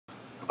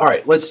All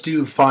right, let's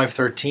do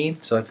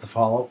 513. So that's the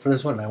follow-up for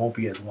this one, and I won't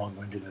be as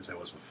long-winded as I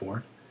was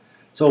before.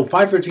 So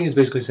 513 is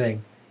basically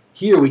saying,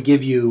 here we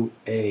give you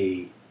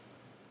a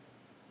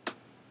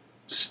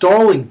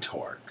stalling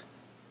torque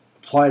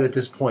applied at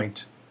this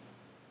point,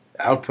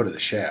 the output of the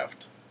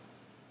shaft.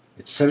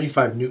 It's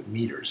 75 Newton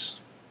meters,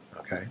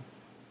 okay?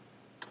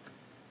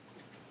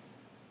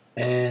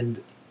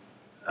 And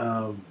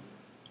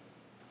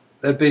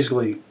that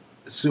basically,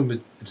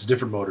 assume it's a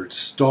different motor. It's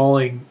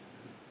stalling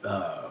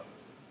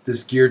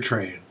this gear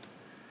train.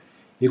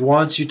 It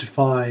wants you to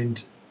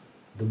find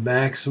the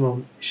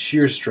maximum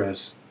shear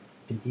stress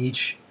in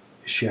each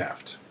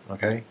shaft,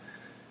 okay?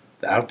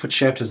 The output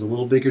shaft has a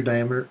little bigger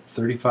diameter,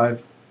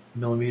 35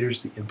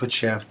 millimeters. The input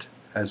shaft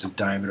has a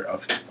diameter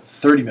of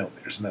 30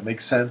 millimeters, and that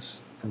makes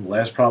sense from the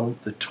last problem.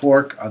 The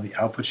torque on the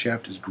output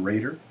shaft is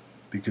greater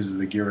because of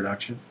the gear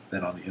reduction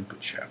than on the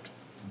input shaft,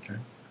 okay?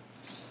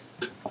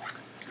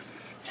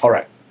 All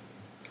right,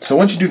 so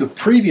once you do the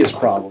previous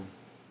problem,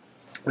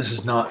 this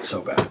is not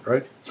so bad,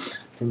 right?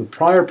 From the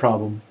prior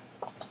problem,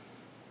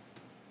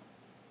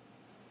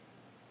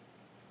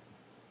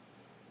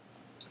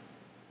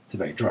 see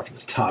if I can draw it from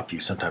the top view.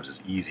 Sometimes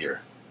it's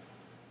easier.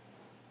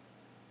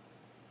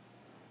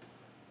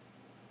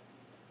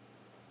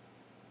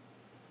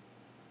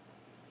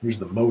 Here's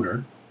the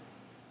motor.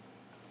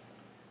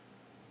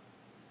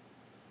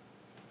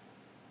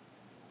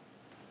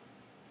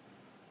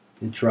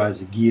 It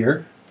drives a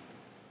gear.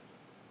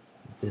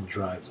 It then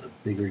drives a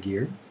bigger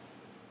gear.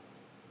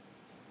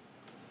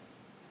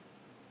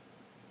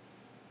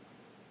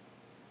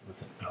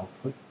 With an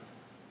output.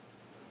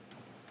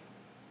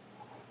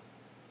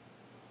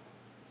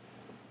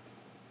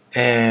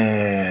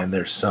 And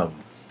there's some,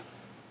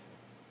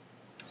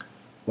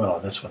 well,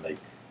 on this one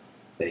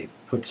they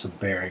put some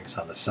bearings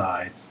on the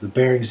sides. The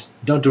bearings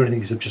don't do anything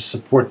except just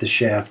support the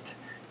shaft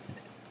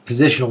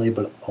positionally,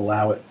 but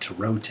allow it to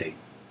rotate.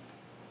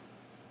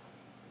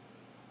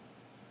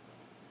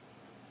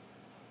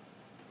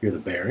 Here are the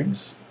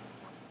bearings.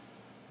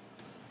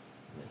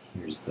 And then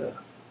here's the,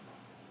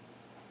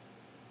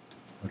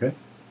 okay?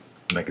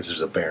 And I guess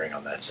there's a bearing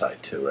on that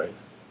side too, right?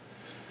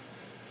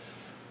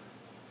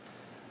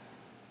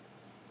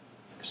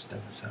 Let's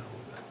extend this out a little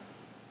bit.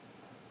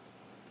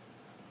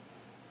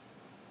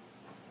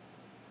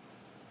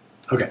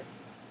 Okay.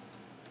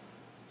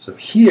 So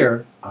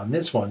here on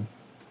this one,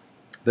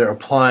 they're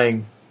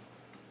applying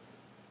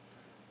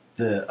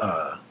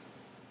the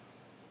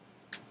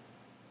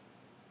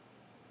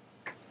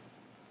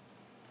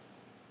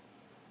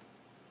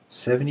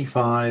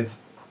 75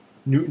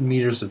 Newton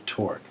meters of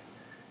torque.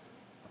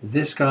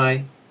 This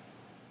guy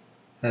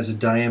has a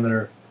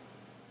diameter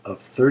of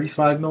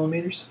 35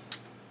 millimeters,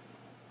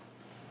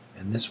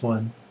 and this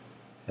one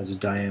has a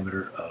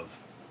diameter of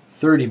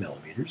 30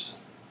 millimeters.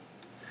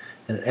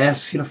 And it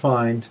asks you to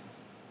find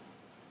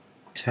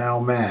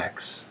tau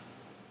max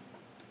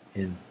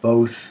in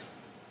both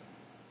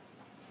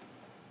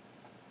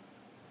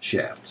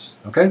shafts,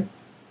 okay?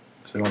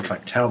 So they want to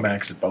find tau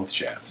max in both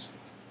shafts.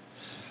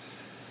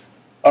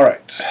 All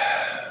right.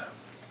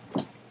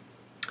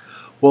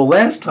 Well,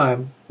 last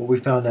time what we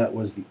found out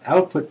was the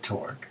output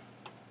torque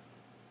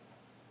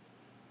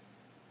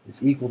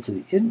is equal to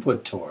the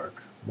input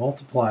torque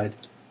multiplied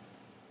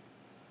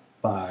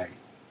by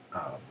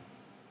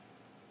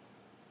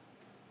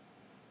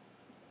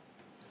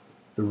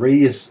the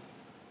radius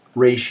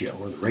ratio,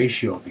 or the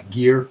ratio of the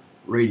gear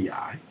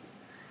radii.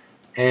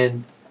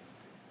 And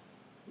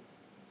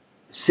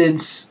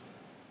since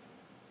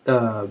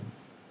the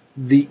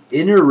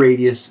inner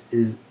radius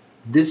is,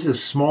 this is a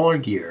smaller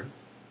gear,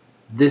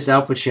 this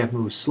output shaft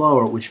moves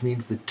slower, which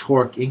means the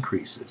torque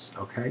increases,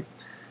 okay?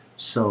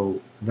 So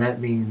that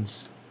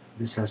means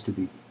this has to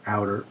be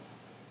outer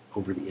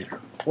over the inner.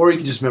 Or you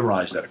can just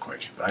memorize that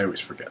equation, but I always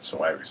forget,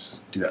 so I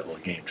always do that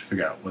little game to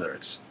figure out whether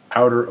it's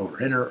outer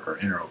over inner or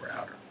inner over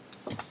outer.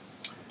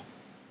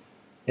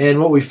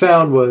 And what we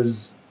found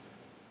was,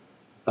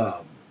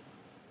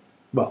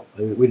 well,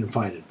 we didn't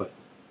find it, but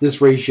this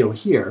ratio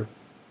here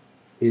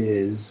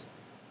is,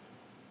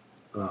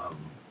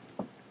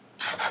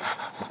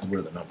 what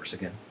are the numbers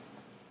again?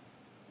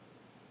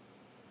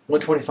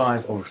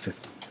 125 over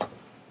 50.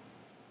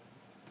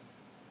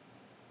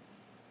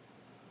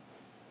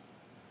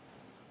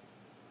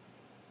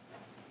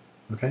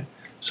 Okay,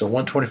 so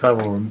 125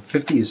 over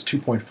 50 is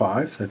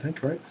 2.5, I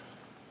think, right?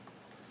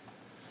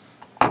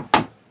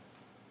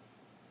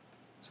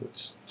 So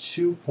it's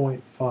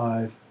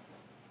 2.5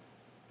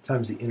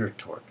 times the inner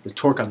torque, the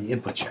torque on the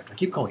input shaft. I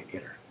keep calling it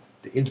inner,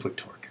 the input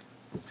torque.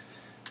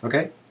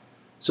 Okay,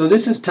 so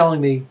this is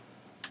telling me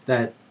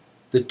that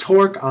the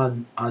torque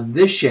on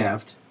this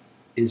shaft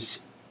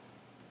is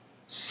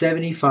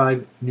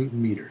 75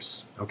 Newton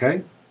meters,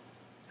 okay?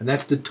 And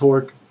that's the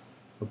torque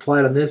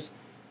applied on this.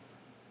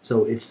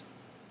 So it's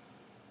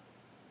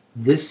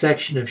this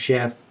section of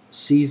shaft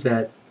sees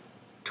that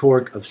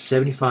torque of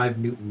 75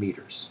 Newton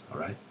meters, all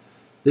right?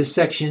 This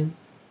section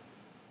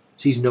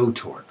sees no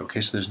torque, okay?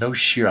 So there's no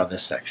shear on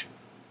this section.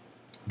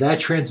 That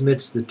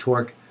transmits the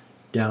torque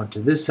down to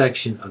this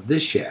section of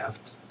this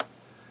shaft,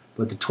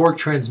 but the torque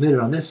transmitted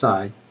on this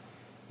side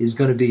is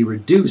going to be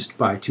reduced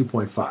by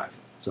 2.5.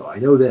 So I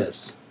know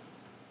this.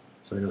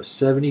 So I know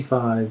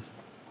 75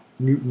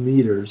 Newton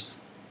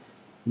meters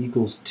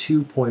equals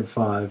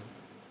 2.5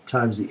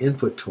 times the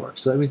input torque.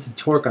 So that means the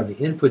torque on the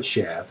input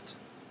shaft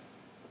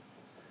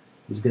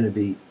is going to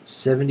be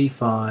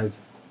 75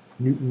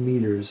 Newton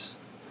meters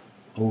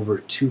over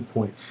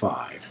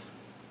 2.5,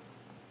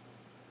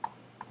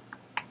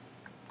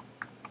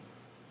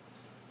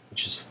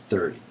 which is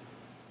 30.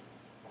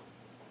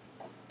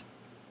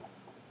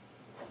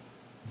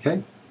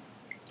 Okay?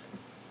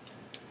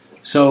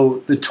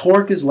 So the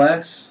torque is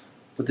less,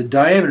 but the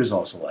diameter is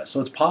also less. So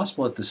it's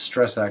possible that the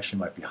stress actually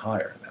might be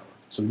higher in that one.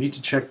 So we need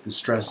to check the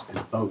stress in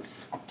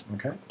both.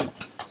 Okay?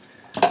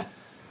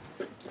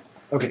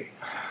 Okay.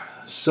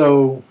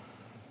 So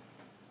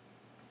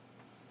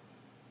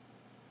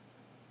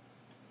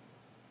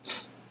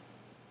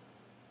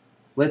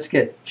let's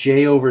get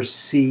J over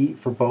C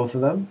for both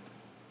of them,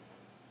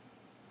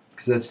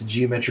 because that's the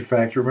geometric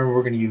factor. Remember,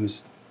 we're going to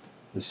use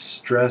the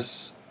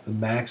stress, the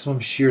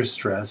maximum shear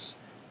stress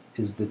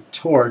is the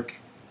torque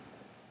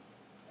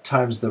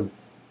times the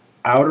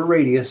outer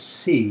radius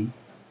C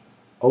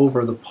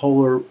over the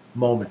polar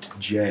moment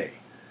J.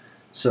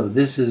 So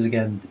this is,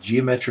 again, the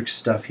geometric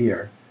stuff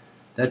here.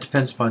 That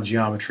depends upon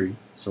geometry,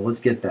 so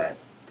let's get that.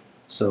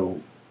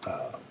 So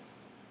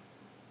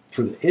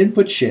for the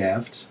input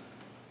shaft,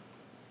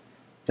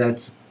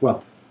 that's,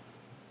 well,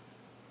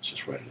 let's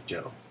just write it in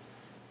general.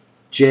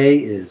 J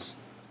is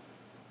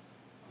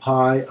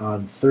pi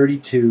on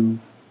 32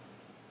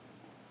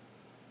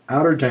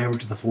 outer diameter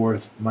to the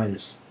fourth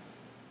minus,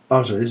 oh,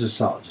 I'm sorry, this is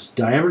solid, just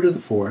diameter to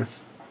the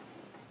fourth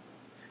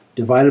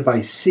divided by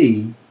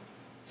C.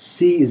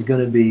 C is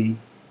going to be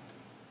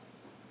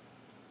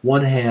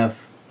 1/2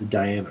 the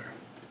diameter.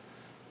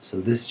 So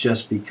this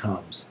just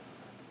becomes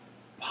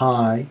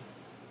pi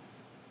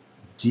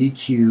d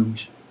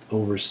cubed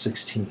over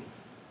 16.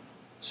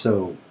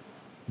 So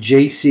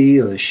JC,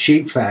 or the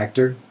shape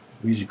factor,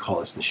 we usually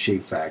call this the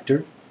shape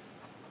factor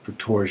for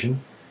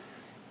torsion,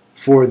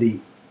 for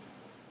the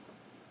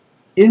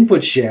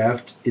input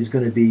shaft is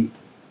going to be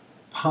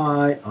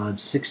pi on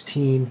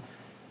 16,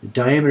 the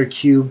diameter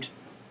cubed,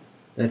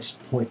 that's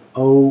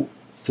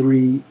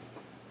 0.03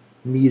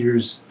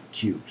 meters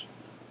cubed.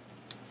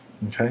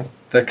 Okay,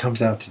 that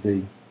comes out to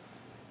be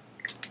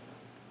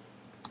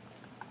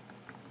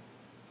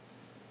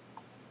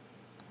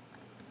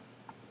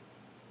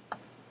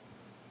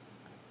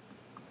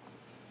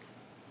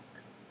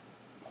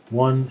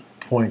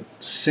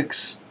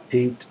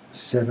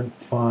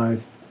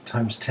 1.6875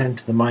 times 10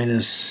 to the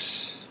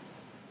minus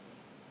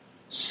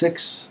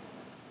 6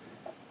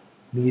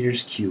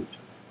 meters cubed.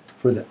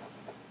 For the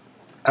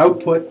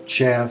output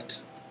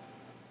shaft,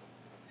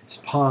 it's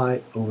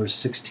pi over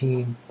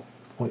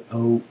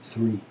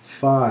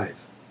 16.035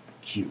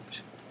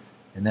 cubed.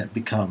 And that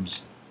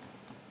becomes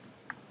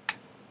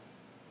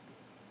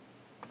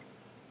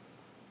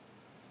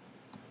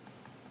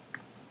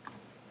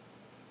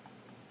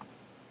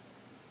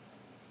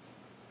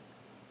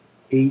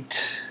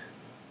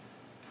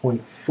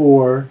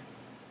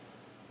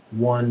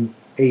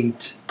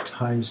 8.418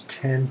 times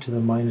 10 to the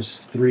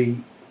minus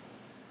 3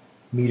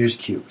 meters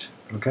cubed.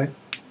 Okay?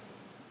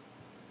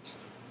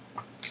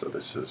 So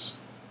this is,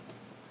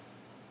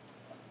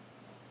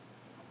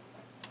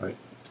 right,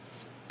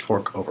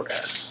 torque over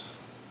S.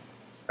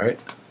 All right?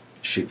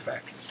 Shape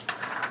factor.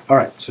 All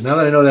right, so now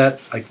that I know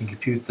that, I can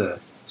compute the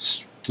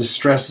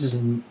stresses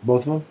in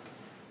both of them.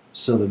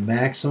 So the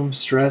maximum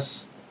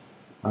stress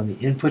on the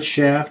input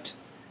shaft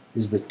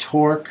is the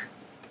torque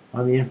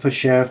on the input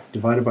shaft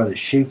divided by the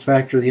shape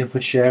factor of the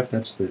input shaft.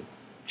 That's the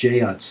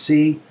J on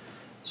C.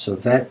 So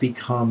that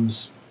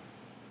becomes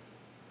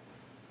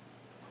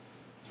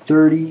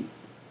 30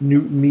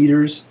 Newton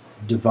meters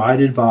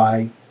divided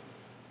by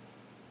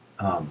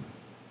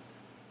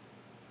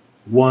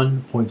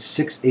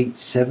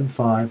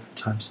 1.6875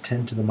 times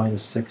 10 to the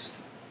minus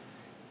 6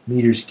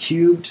 meters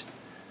cubed.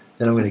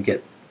 Then I'm going to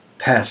get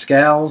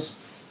pascals.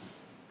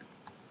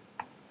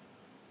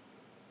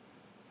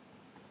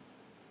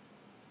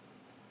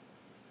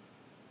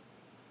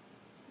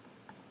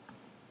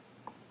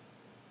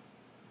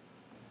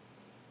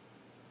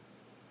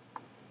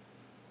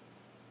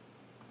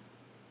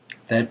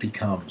 That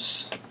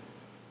becomes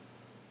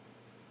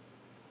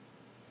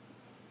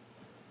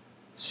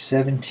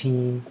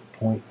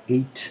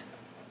 17.8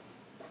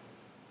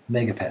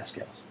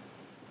 megapascals.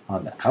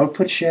 On the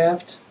output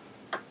shaft,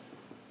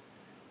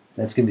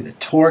 that's going to be the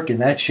torque in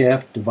that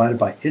shaft divided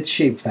by its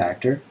shape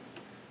factor.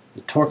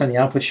 The torque on the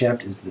output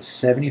shaft is the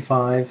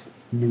 75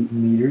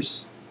 Newton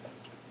meters,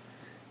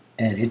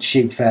 and its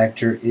shape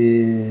factor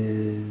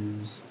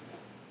is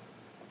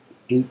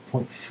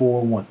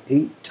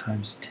 8.418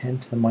 times 10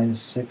 to the minus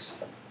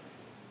 6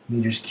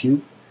 meters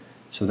cubed.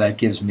 So that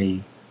gives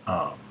me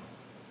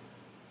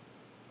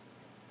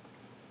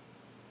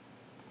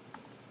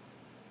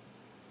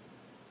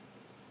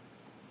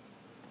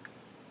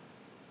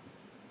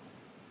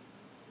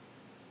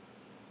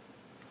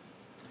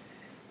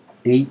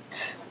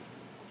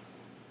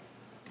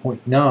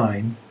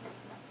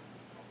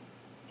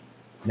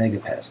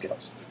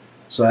megapascals.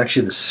 So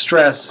actually the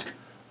stress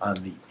on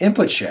the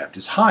input shaft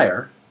is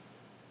higher,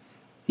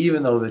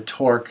 even though the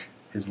torque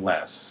is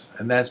less.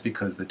 And that's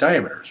because the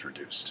diameter is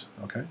reduced.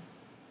 Okay?